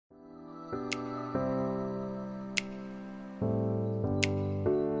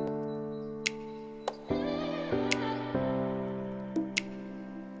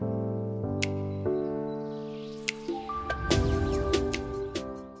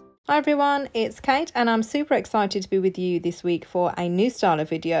Hi everyone, it's Kate and I'm super excited to be with you this week for a new style of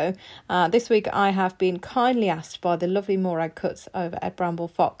video. This week I have been kindly asked by the lovely Morag Cuts over at Bramble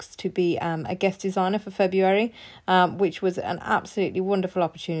Fox to be a guest designer for February, which was an absolutely wonderful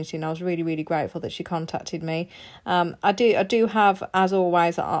opportunity, and I was really grateful that she contacted me. I do have, as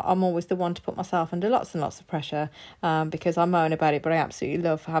always, I'm always the one to put myself under lots and lots of pressure because I moan about it, but I absolutely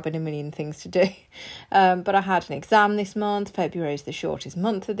love having a million things to do. But I had an exam this month. February is the shortest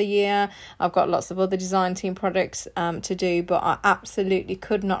month of the year. I've got lots of other design team projects to do, but I absolutely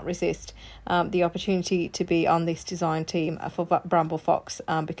could not resist the opportunity to be on this design team for Bramble Fox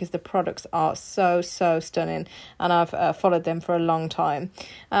because the products are so stunning, and I've followed them for a long time.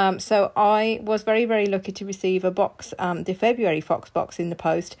 So I was very lucky to receive a box, the February Fox box in the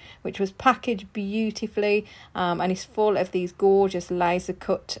post, which was packaged beautifully and is full of these gorgeous laser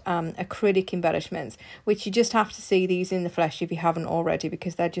cut acrylic embellishments, which you just have to see these in the flesh if you haven't already,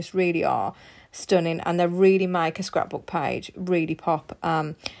 because they just really are stunning, and they really make a scrapbook page really pop,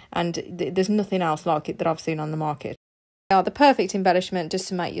 and there's nothing else like it that I've seen on the market. They are the perfect embellishment just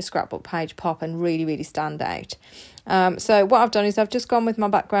to make your scrapbook page pop and really stand out. So what I've done is I've just gone with my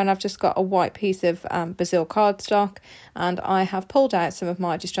background. I've just got a white piece of Brazil cardstock, and I have pulled out some of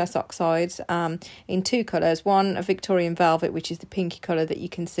my Distress Oxides in two colours. One, a Victorian Velvet, which is the pinky colour that you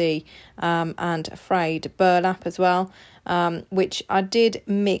can see, and a frayed burlap as well, which I did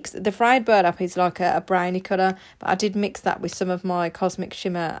mix. The frayed burlap is like a browny colour, but I did mix that with some of my Cosmic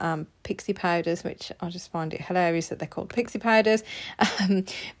Shimmer pixie powders, which I just find it hilarious that they're called pixie powders.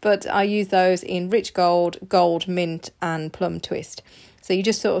 But I use those in rich gold, mint and plum twist. So you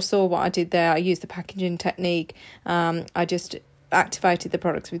just sort of saw what I did there. I used the packaging technique. I just activated the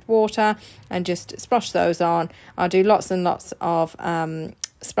products with water and just splashed those on. I do lots and lots of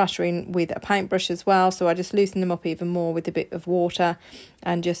splattering with a paintbrush as well, so I just loosen them up even more with a bit of water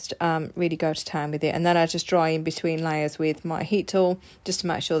and just really go to town with it. And then I just dry in between layers with my heat tool just to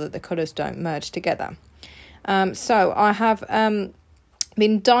make sure that the colours don't merge together. So I have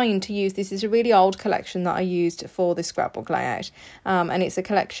been dying to use this. Is a really old collection that I used for the scrapbook layout, and it's a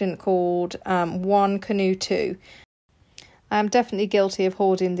collection called One Canoe 2. I'm definitely guilty of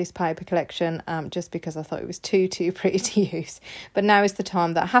hoarding this paper collection just because I thought it was too pretty to use. But now is the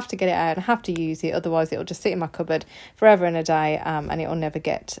time that I have to get it out and I have to use it, otherwise it'll just sit in my cupboard forever and a day, and it'll never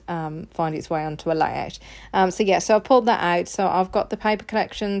get find its way onto a layout. So I pulled that out. So I've got the paper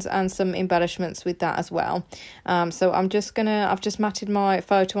collections and some embellishments with that as well. So I've just matted my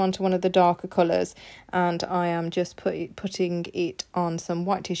photo onto one of the darker colours, and I am just putting it on some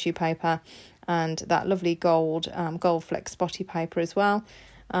white tissue paper and that lovely gold fleck spotty paper as well,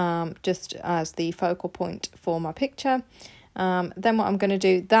 just as the focal point for my picture. Then what I'm going to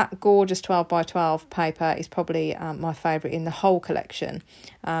do, that gorgeous 12 by 12 paper is probably my favourite in the whole collection.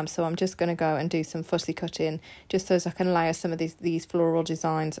 So I'm just going to go and do some fussy cutting just so as I can layer some of these floral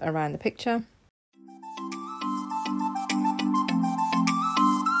designs around the picture.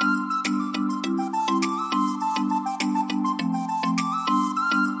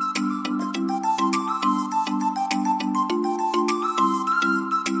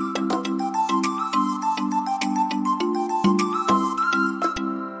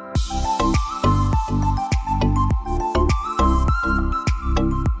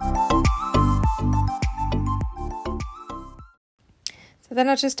 So then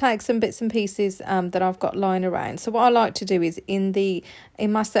I just take some bits and pieces that I've got lying around. So what I like to do is in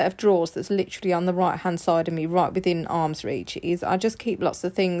my set of drawers that's literally on the right hand side of me, right within arm's reach, is I just keep lots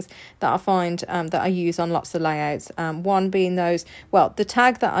of things that I find that I use on lots of layouts. One being those, well, the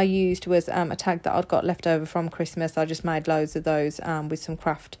tag that I used was a tag that I'd got left over from Christmas. I just made loads of those with some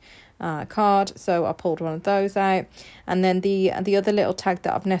craft card, so I pulled one of those out. And then the other little tag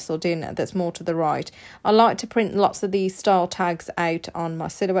that I've nestled in that's more to the right, I like to print lots of these style tags out on my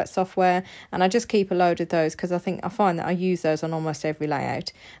Silhouette software, and I just keep a load of those because I find that I use those on almost every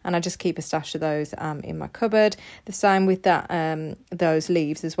layout, and I just keep a stash of those in my cupboard. The same with that those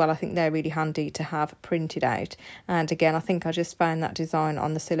leaves as well. I think they're really handy to have printed out, and again I think I just found that design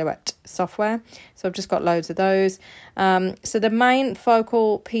on the Silhouette software, so I've just got loads of those. So the main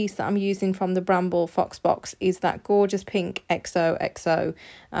focal piece that I'm using from the Bramble Fox box is that gorgeous pink XOXO,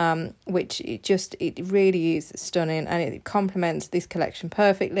 which it really is stunning, and it complements this collection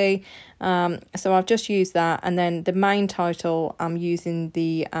perfectly. So I've just used that, and then the main title I'm using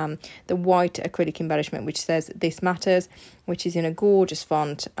the white acrylic embellishment which says "This Matters," which is in a gorgeous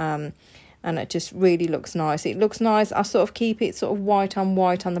font. And it just really looks nice. It looks nice. I sort of keep it sort of white on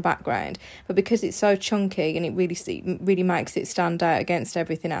the background, but because it's so chunky and it really makes it stand out against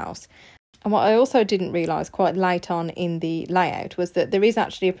everything else, And what I also didn't realise quite late on in the layout was that there is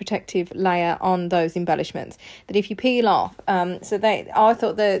actually a protective layer on those embellishments that if you peel off, I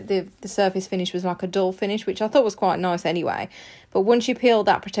thought the surface finish was like a dull finish, which I thought was quite nice anyway. But once you peel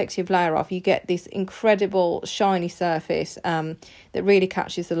that protective layer off, you get this incredible shiny surface that really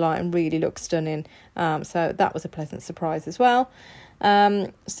catches the light and really looks stunning. So that was a pleasant surprise as well.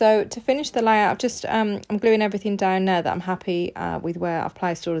 So to finish the layout, I've just I'm gluing everything down now that I'm happy with where I've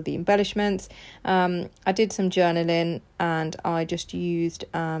placed all of the embellishments. I did some journaling and I just used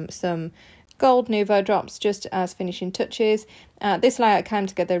some gold Nuvo drops just as finishing touches. This layout came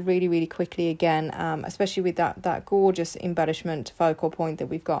together really, really quickly again, especially with that gorgeous embellishment focal point that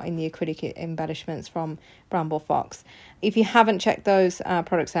we've got in the acrylic embellishments from Bramble Fox. If you haven't checked those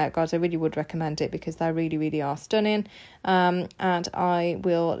products out, guys, I really would recommend it because they really, really are stunning. And I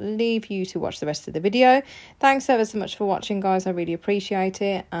will leave you to watch the rest of the video. Thanks ever so much for watching, guys. I really appreciate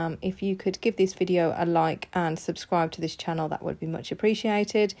it. If you could give this video a like and subscribe to this channel, that would be much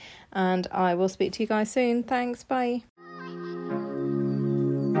appreciated. And I will speak to you guys soon. Thanks. Bye.